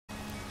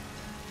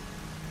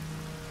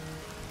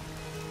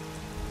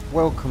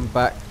Welcome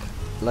back,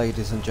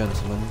 ladies and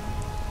gentlemen,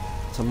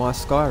 to my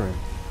Skyrim.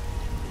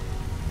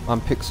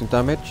 I'm Pixel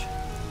Damage,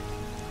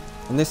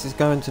 and this is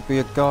going to be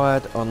a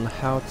guide on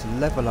how to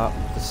level up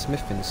the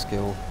smithing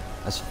skill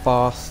as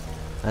fast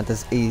and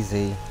as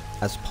easy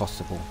as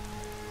possible.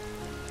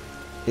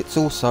 It's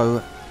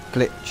also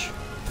glitch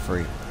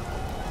free.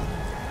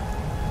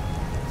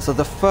 So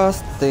the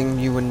first thing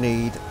you will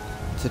need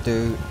to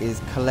do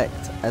is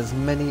collect as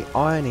many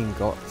iron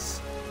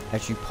ingots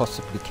as you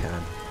possibly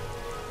can.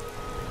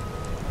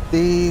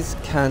 These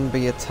can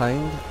be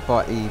attained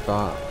by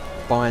either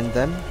buying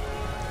them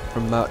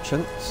from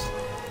merchants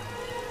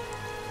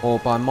or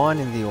by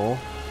mining the ore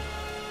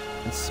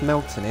and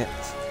smelting it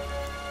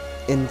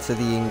into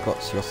the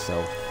ingots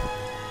yourself.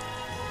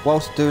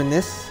 Whilst doing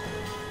this,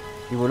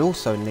 you will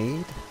also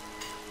need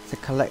to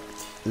collect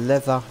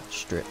leather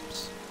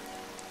strips.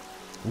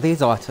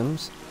 These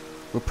items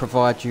will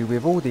provide you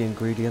with all the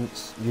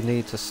ingredients you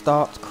need to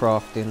start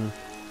crafting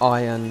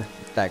iron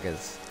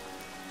daggers.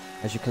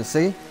 As you can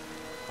see,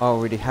 I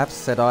already have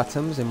said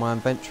items in my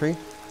inventory,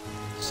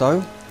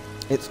 so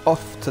it's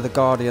off to the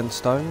Guardian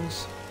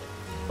Stones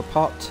for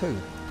part 2.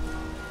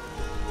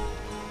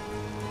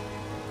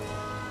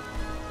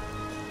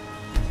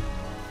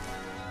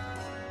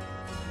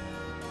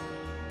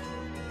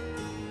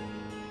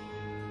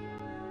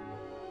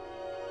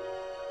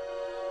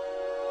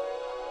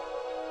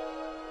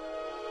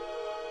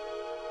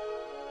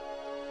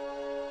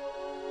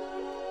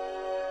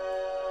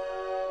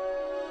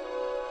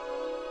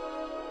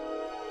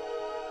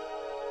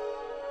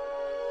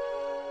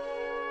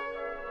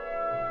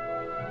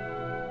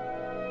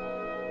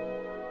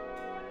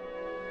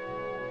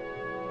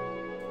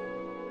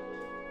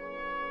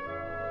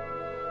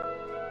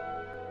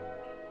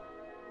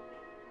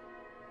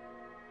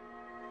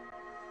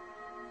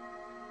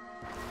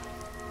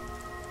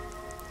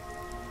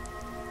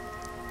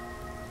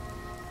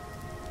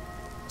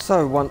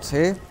 So once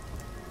here,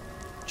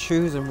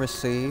 choose and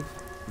receive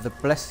the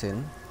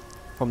blessing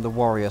from the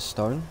warrior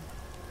stone.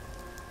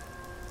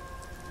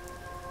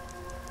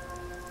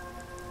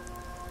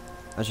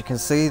 As you can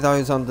see,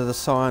 those under the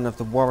sign of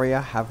the warrior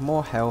have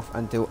more health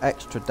and deal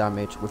extra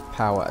damage with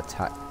power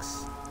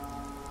attacks.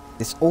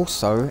 This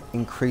also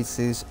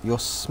increases your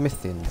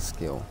smithing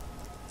skill.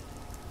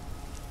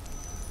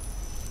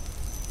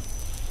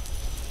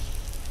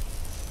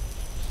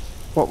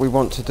 What we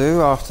want to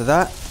do after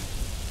that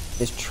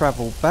is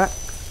travel back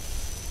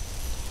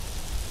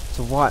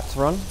to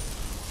Whiterun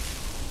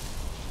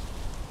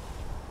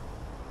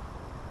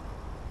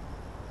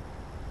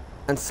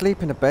and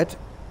sleep in a bed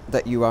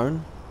that you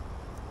own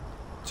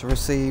to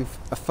receive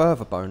a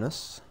further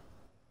bonus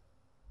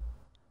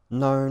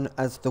known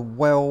as the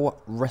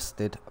Well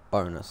Rested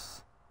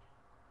bonus.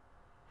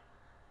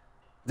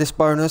 This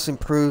bonus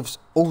improves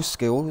all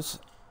skills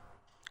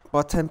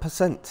by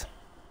 10%.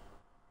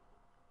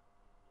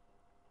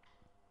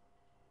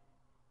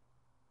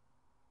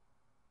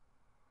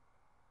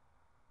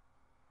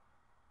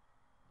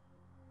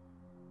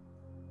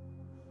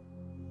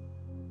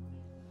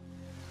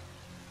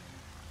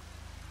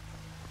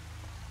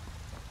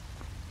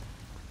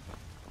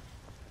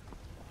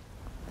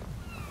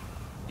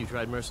 You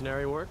tried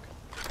mercenary work?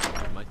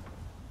 Might.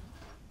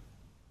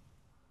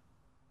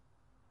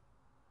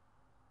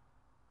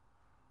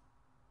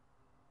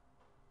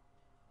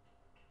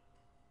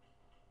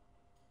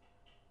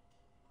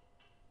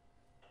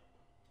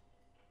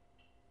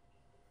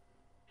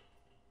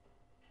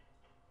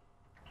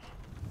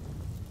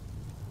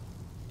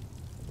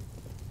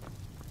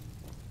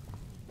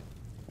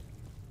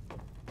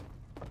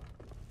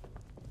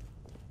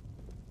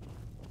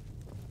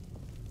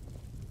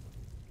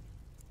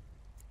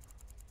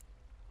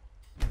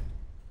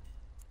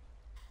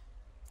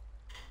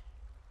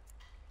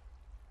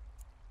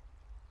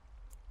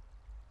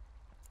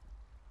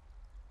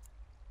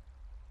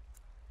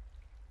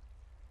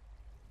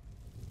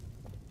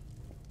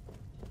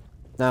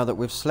 Now that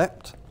we've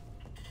slept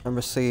and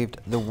received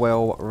the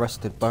Well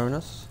Rested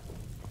bonus,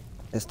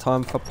 it's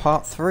time for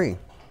part 3.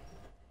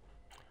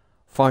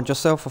 Find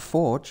yourself a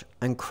forge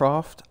and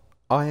craft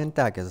iron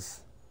daggers.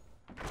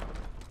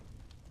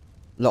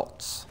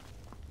 Lots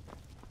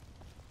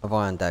of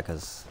iron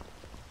daggers.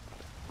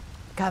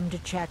 Come to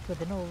chat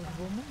with an old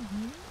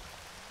woman,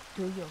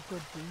 Do your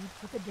good deed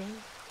for the day.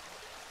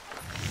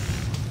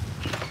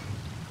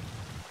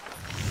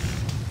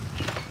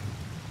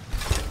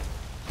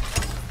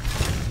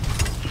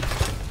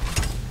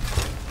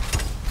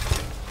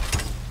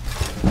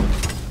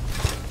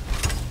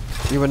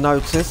 You will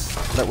notice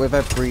that with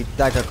every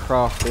dagger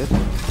crafted,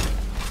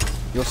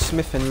 your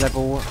smithing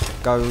level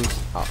goes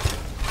up.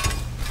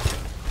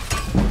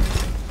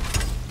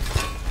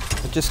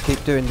 And just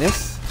keep doing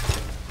this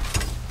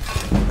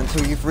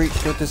until you've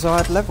reached your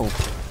desired level.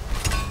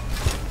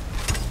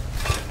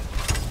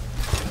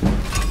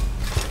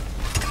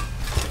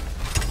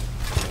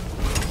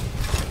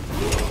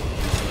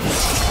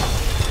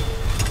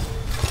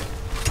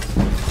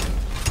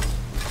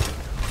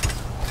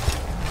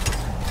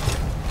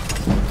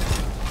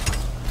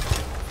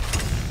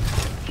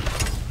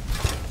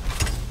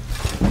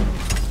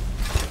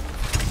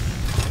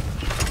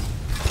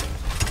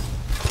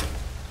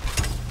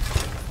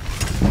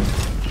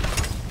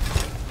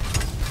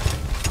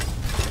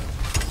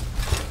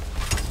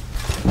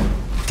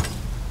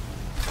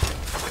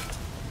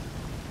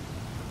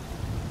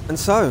 And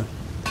so,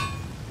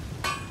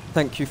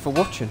 thank you for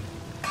watching.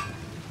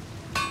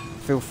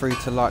 Feel free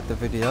to like the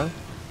video.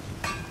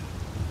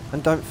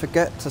 And don't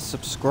forget to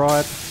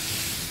subscribe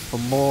for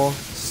more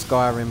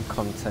Skyrim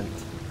content.